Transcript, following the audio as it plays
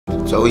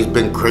It's always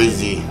been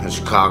crazy in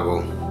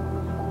Chicago,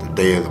 the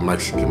day of the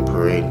Mexican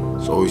parade.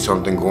 It's always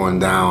something going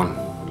down,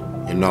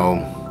 you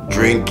know,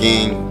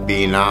 drinking,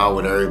 being out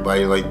with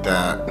everybody like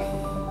that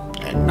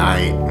at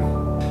night.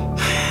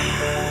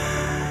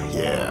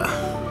 Yeah.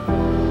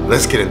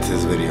 Let's get into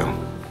this video.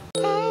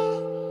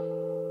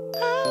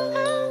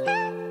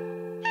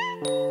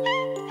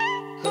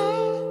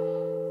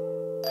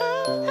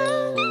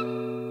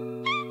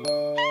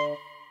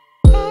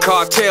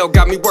 Cartel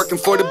got me working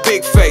for the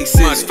big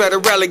faces.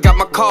 Federale got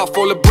my car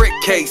full of brick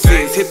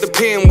cases. Hit the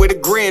pen with a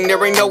grin,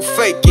 there ain't no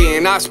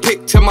faking. I was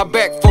picked to my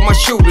back for my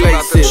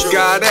shoelaces.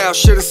 Got out,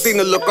 should've seen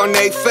the look on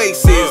their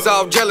faces.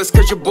 All jealous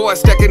cause your boy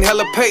stacking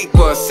hella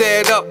paper.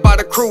 Set up by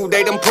the crew,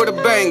 they done put a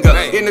banger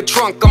in the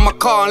trunk of my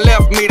car and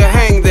left me to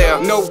hang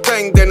there. No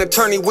thing, then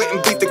attorney went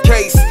and beat the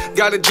case.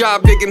 Got a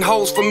job digging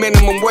holes for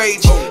minimum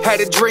wage. Had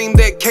a dream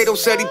that Kato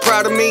said he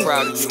proud of me.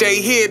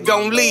 Stay here,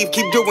 don't leave,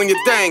 keep doing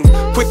your thing.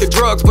 Quit the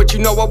drugs, but you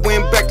know I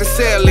went back to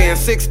selling,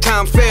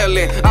 6-time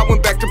failing. I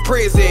went back to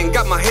prison,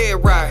 got my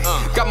head right,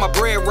 got my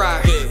bread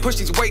right. Push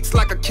these weights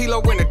like a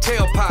kilo in a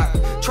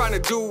tailpipe. Trying to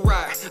do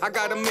right, I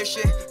got a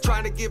mission.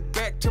 Trying to give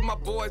back to my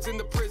boys in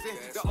the prison.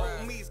 The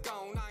old me's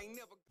gone, I ain't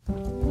never.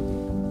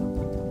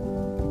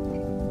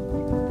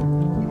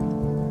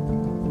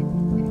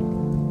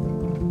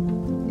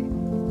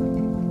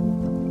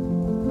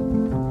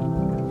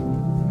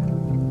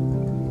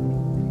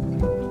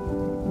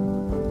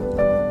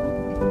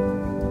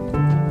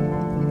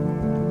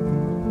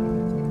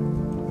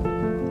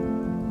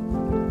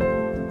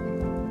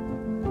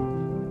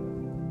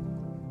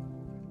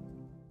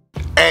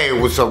 Hey,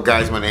 what's up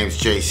guys? My name's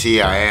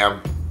JC. I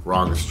am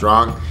Wrong and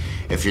Strong.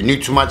 If you're new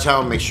to my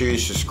channel, make sure you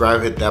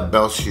subscribe, hit that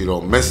bell so you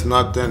don't miss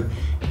nothing.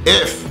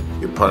 If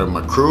you're part of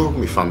my crew,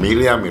 mi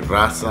familia, mi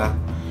raza,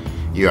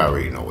 you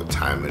already know what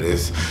time it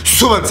is.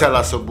 Súbanse a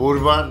la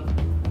Suburban.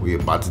 We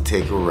about to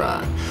take a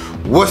ride.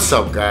 What's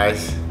up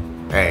guys?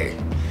 Hey,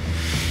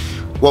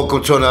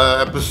 welcome to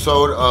another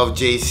episode of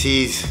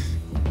JC's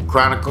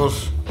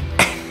Chronicles.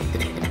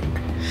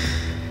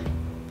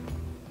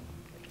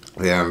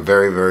 Yeah, I'm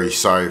very, very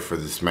sorry for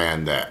this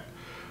man that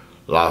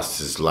lost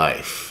his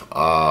life.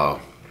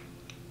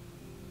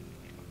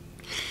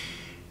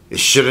 It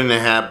shouldn't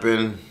have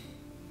happened,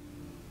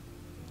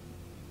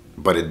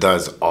 but it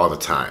does all the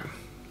time.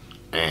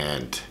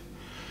 And,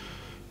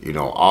 you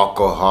know,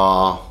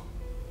 alcohol,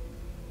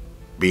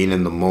 being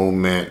in the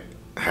moment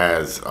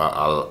has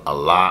a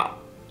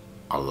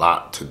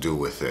lot to do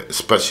with it,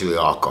 especially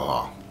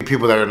alcohol.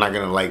 People that are not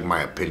gonna like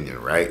my opinion,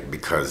 right?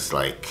 Because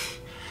like,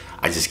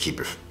 I keep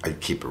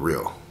it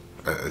real.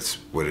 That's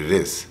what it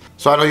is.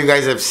 So I know you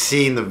guys have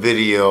seen the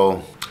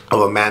video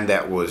of a man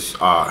that was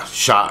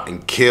shot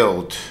and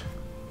killed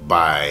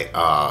by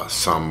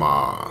some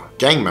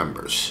gang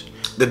members.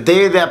 The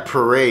day of that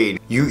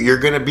parade, you're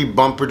gonna be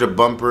bumper to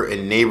bumper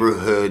in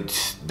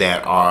neighborhoods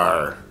that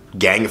are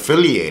gang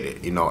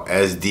affiliated. You know,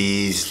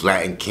 SDs,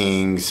 Latin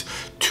Kings,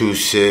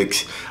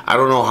 2-6. I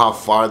don't know how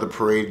far the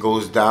parade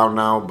goes down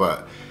now,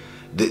 but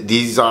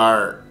these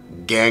are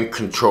gang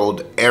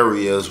controlled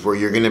areas where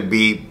you're gonna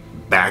be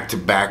back to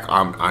back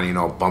on you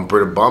know,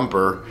 bumper to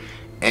bumper,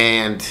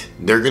 and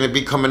they're gonna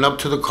be coming up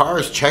to the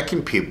cars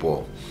checking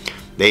people.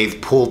 They've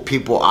pulled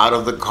people out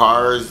of the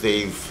cars,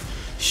 they've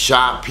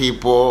shot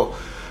people.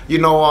 You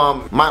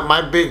know,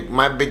 my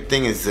big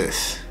thing is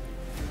this: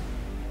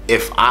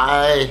 if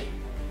I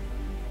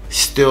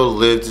still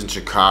lived in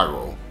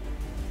Chicago,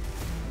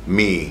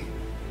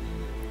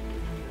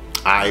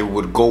 I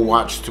would go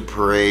watch the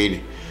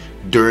parade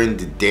during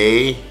the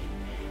day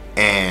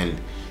and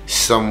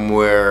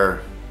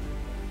somewhere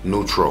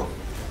neutral,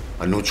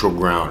 a neutral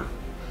ground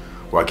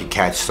where I could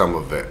catch some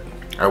of it.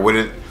 I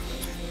wouldn't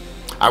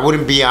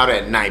be out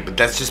at night, but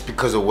that's just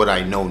because of what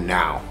I know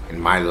now in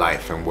my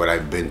life and what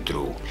I've been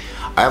through.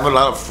 I have a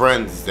lot of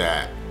friends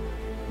that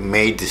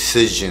made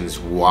decisions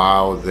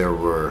while they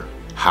were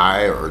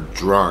high or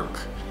drunk,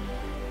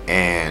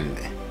 and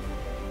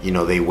you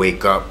know, they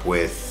wake up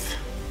with,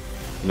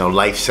 you know,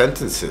 life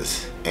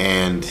sentences.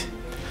 And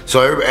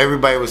so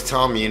everybody was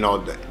telling me, you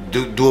know,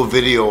 do a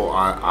video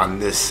on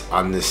this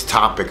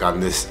topic,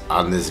 on this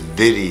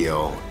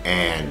video.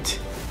 And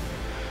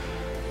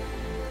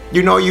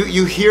you know,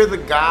 you hear the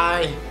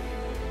guy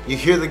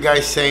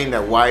saying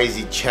that, why is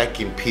he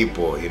checking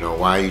people? You know,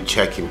 why are you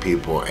checking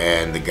people?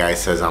 And the guy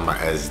says, I'm a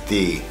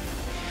SD.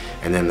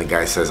 And then the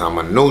guy says, I'm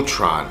a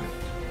neutron.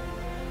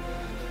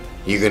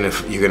 You're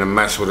gonna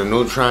mess with a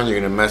neutron, you're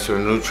gonna mess with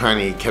a neutron.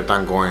 And he kept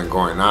on going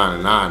on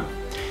and on.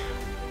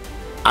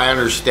 I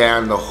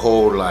understand the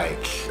whole,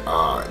 like,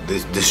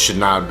 this should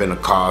not have been a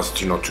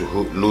cause, you know, to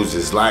lose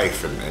his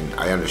life, and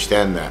I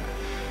understand that.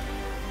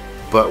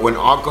 But when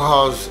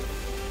alcohol's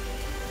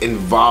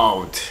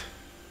involved,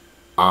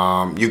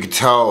 you could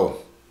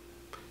tell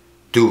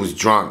dude was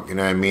drunk, you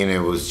know what I mean? It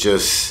was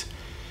just,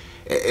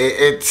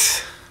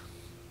 it's,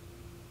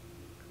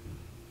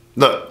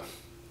 look,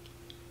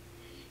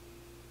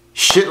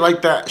 shit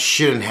like that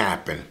shouldn't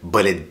happen,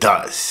 but it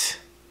does.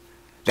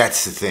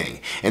 That's the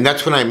thing. And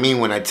that's what I mean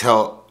when I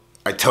tell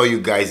I tell you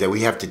guys that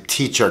we have to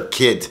teach our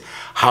kids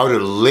how to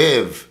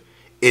live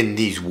in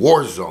these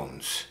war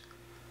zones.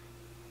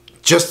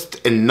 Just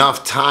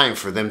enough time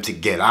for them to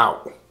get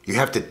out. You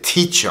have to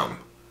teach them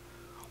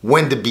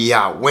when to be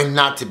out, when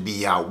not to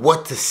be out,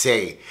 what to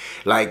say,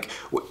 like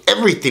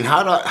everything,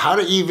 how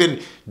to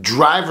even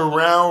drive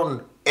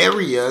around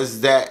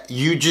areas that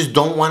you just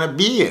don't want to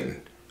be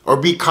in or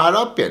be caught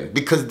up in,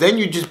 because then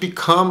you just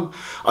become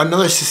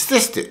another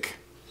statistic.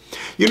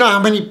 You know how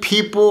many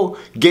people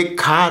get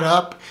caught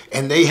up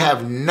and they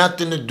have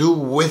nothing to do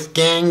with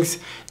gangs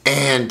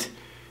and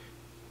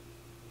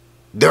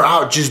they're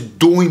out just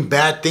doing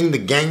bad things, the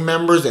gang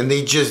members, and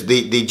they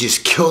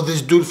just kill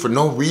this dude for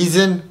no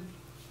reason?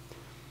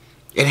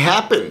 It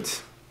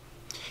happens.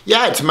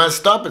 Yeah, it's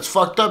messed up, it's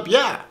fucked up,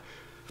 yeah.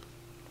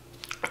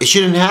 It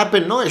shouldn't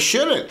happen, no, it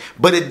shouldn't.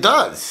 But it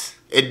does.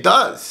 It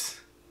does.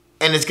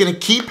 And it's gonna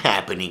keep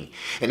happening.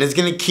 And it's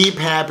gonna keep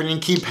happening,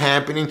 keep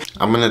happening.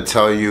 I'm gonna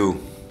tell you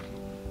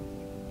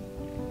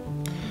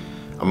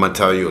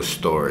a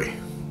story,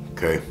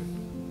 okay?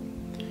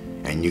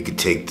 And you can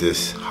take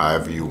this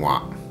however you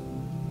want.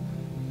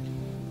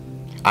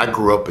 I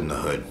grew up in the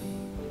hood.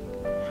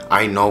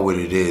 I know what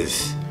it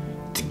is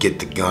to get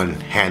the gun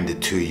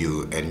handed to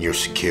you and your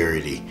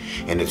security.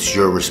 And it's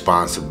your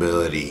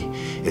responsibility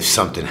if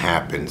something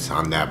happens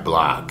on that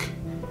block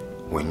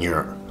when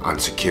you're on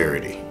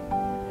security.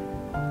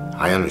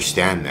 I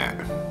understand that.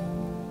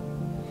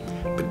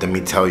 But let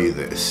me tell you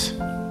this.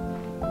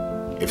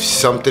 If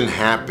something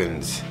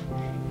happens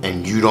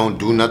and you don't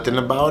do nothing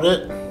about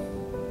it,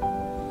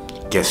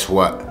 guess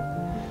what?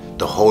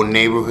 The whole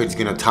neighborhood's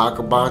gonna talk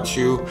about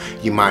you.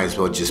 You might as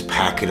well just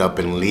pack it up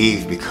and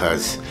leave,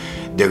 because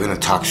they're gonna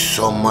talk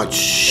so much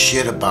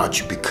shit about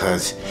you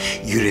because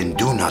you didn't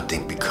do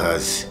nothing,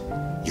 because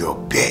you're a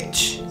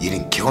bitch. You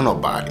didn't kill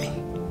nobody,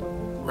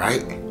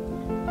 right?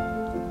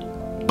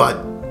 But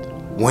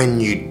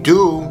when you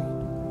do,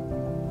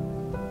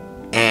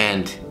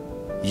 and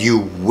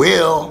you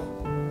will,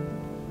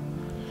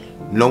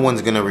 no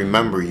one's gonna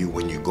remember you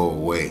when you go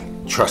away.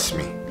 Trust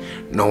me.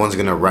 No one's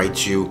gonna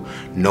write you.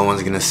 No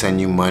one's gonna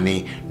send you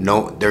money.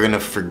 No, they're gonna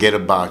forget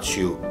about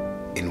you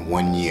in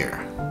 1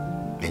 year.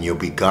 And you'll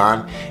be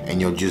gone,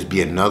 and you'll just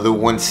be another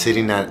one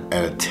sitting at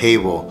a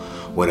table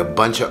with a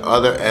bunch of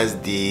other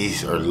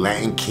SDs or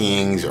Latin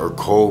Kings or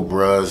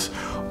Cobras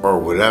or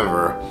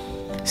whatever,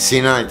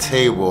 sitting on a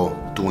table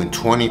doing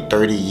 20,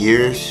 30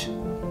 years.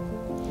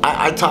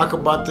 I talk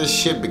about this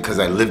shit because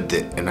I lived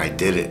it and I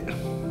did it.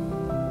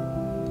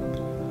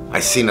 I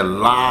seen a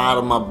lot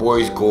of my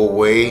boys go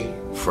away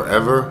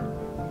forever.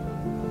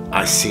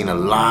 I seen a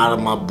lot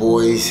of my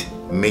boys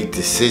make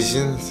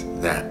decisions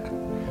that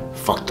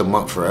fucked them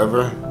up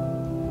forever.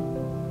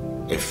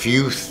 If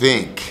you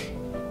think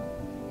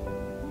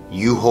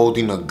you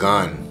holding a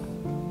gun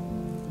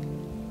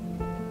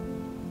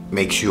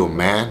makes you a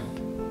man,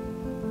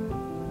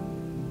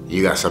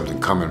 you got something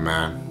coming,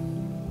 man.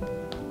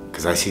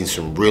 Because I seen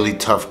some really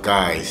tough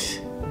guys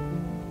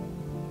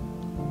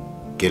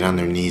get on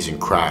their knees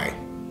and cry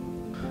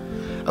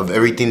of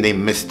everything they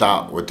missed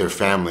out with their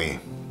family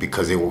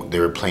because they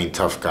were playing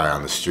tough guy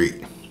on the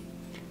street.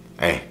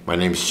 Hey, my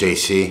name's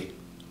JC.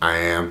 I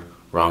am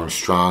Wrong and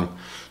Strong.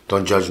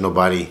 Don't judge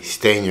nobody.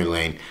 Stay in your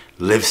lane.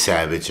 Live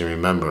savage. And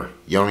remember,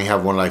 you only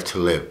have one life to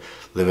live.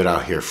 Live it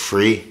out here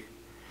free.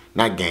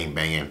 Not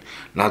gangbanging.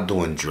 Not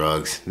doing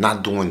drugs.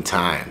 Not doing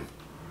time.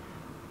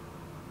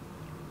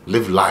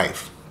 Live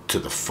life to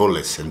the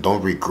fullest and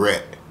don't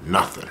regret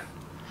nothing.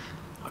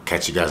 I'll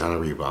catch you guys on the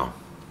rebound.